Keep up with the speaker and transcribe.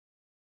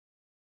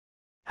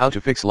How to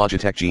fix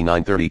Logitech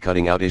G930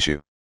 cutting out issue.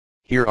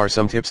 Here are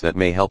some tips that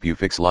may help you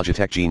fix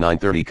Logitech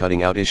G930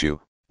 cutting out issue.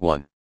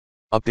 1.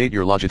 Update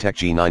your Logitech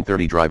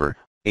G930 driver,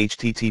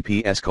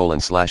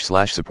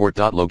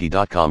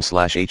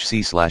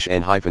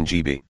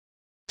 https://support.logi.com/hc/n-gb.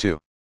 2.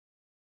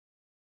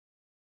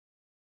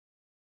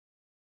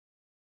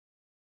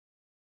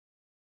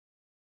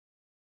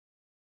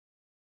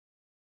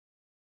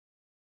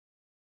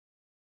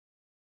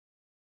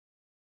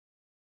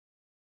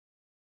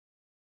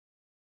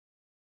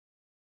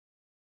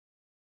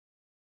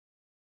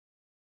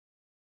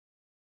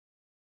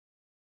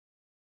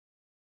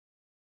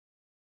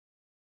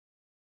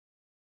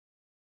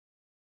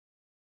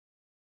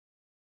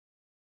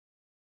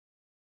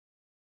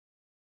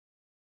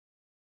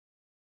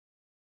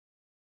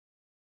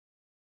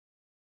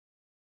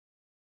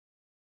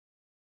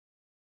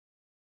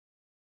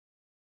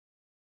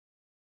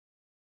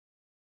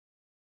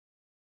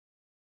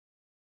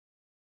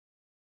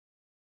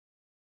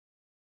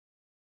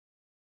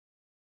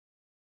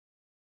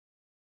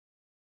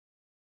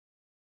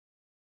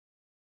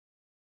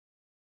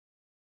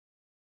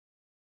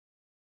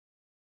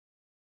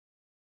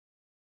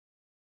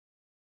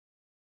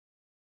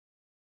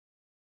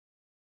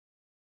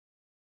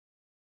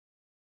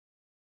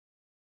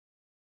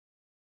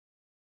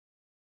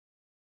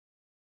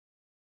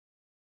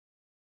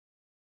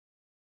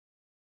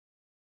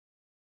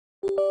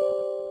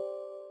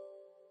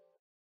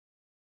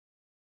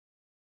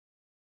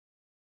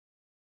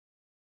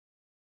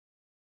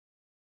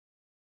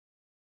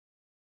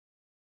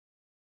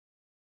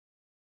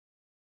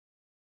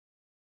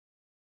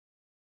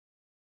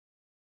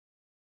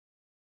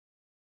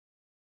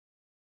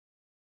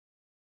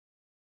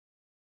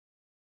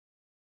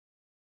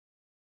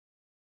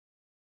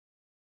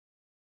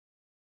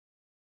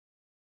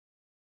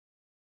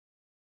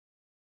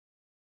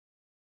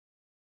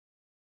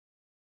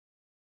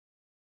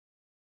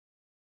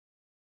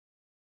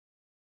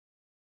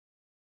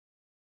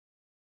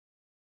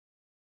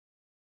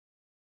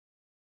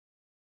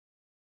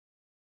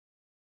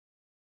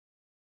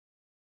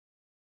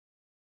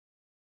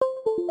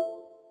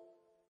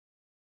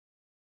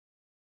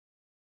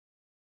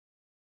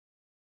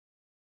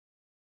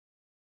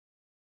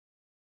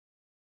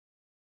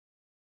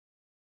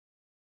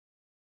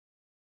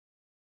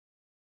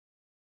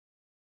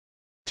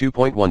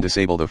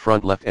 Disable the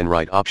front left and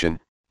right option.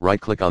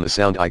 Right-click on the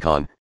sound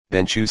icon,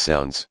 then choose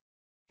Sounds.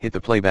 Hit the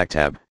Playback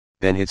tab,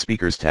 then hit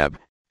Speakers tab,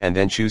 and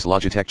then choose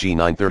Logitech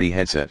G930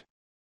 headset.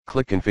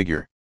 Click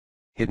Configure.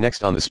 Hit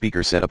Next on the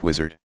Speaker Setup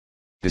wizard.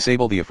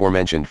 Disable the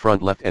aforementioned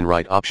front left and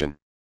right option.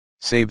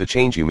 Save the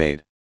change you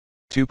made.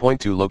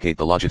 2.2 Locate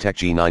the Logitech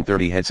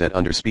G930 headset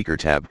under Speaker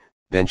tab,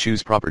 then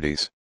choose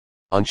Properties.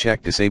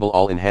 Uncheck Disable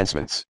all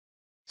enhancements.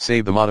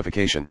 Save the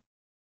modification.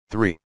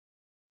 3.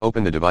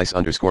 Open the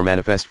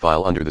device_manifest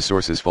file under the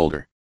Sources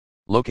folder.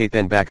 Locate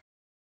then back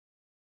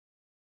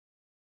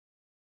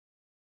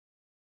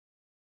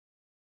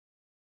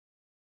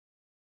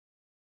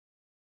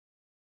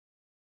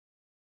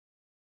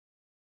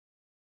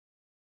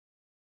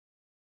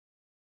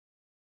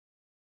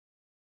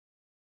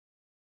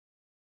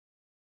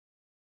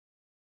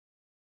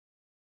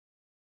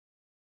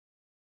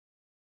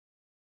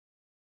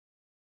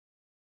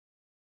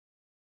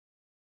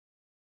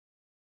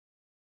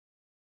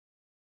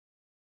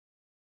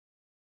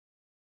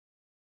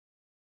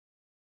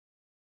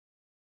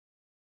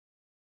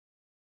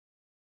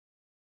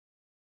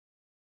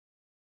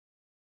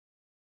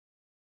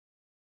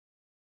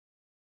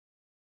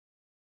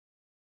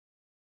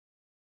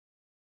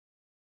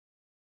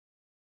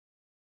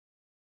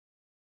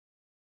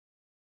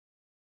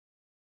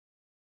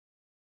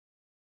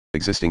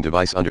existing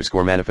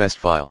device_manifest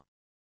file.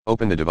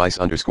 Open the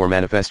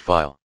device_manifest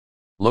file.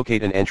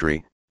 Locate an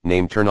entry,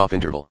 named turn-off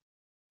interval.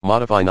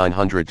 Modify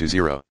 900 to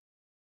 0.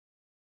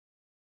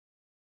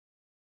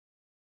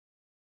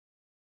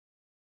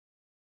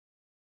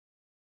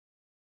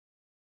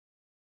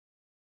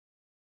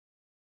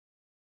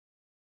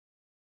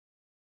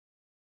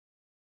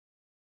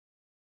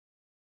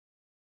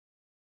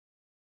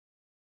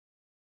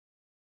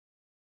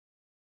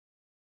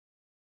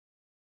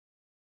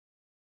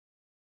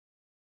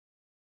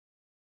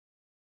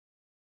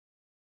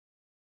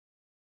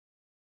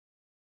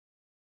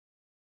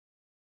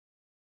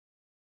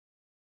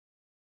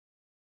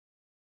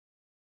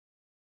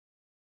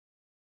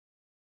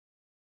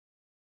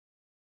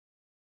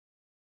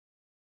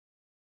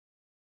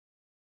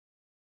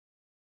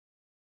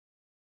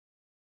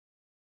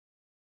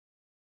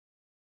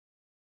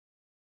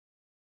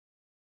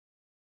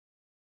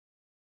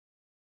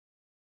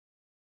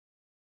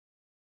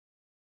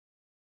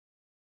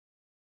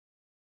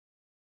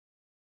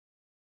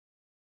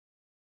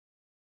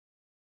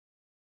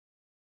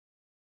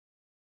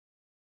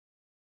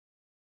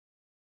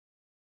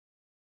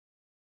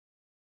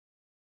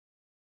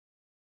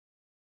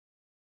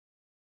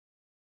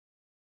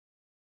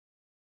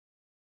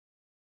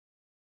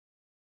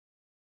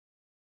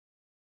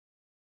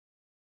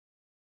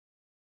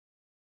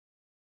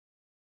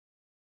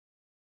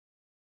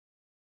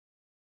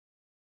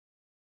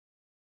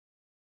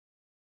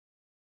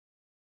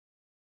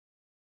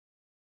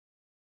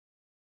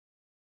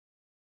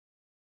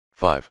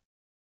 5.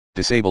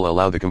 Disable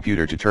allow the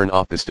computer to turn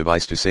off this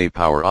device to save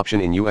power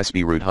option in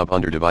USB root hub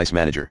under device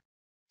manager.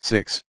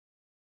 6.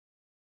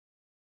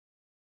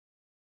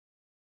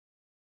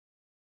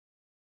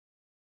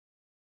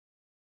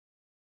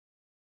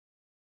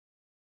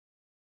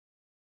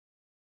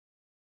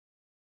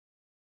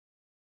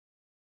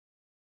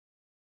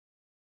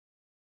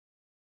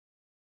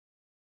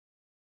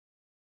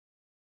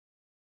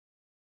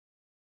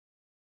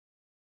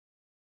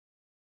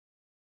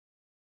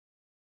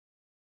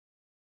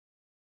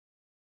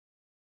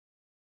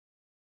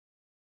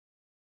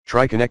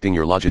 Try connecting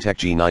your Logitech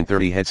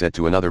G930 headset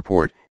to another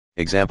port,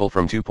 example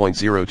from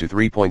 2.0 to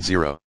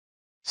 3.0.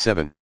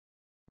 7.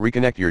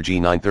 Reconnect your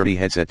G930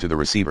 headset to the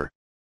receiver.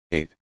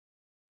 8.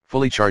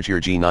 Fully charge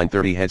your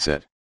G930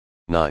 headset.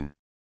 9.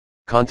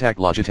 Contact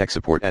Logitech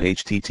support at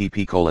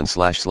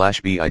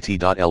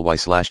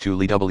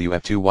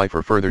http://bit.ly/2lewf2y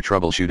for further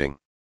troubleshooting.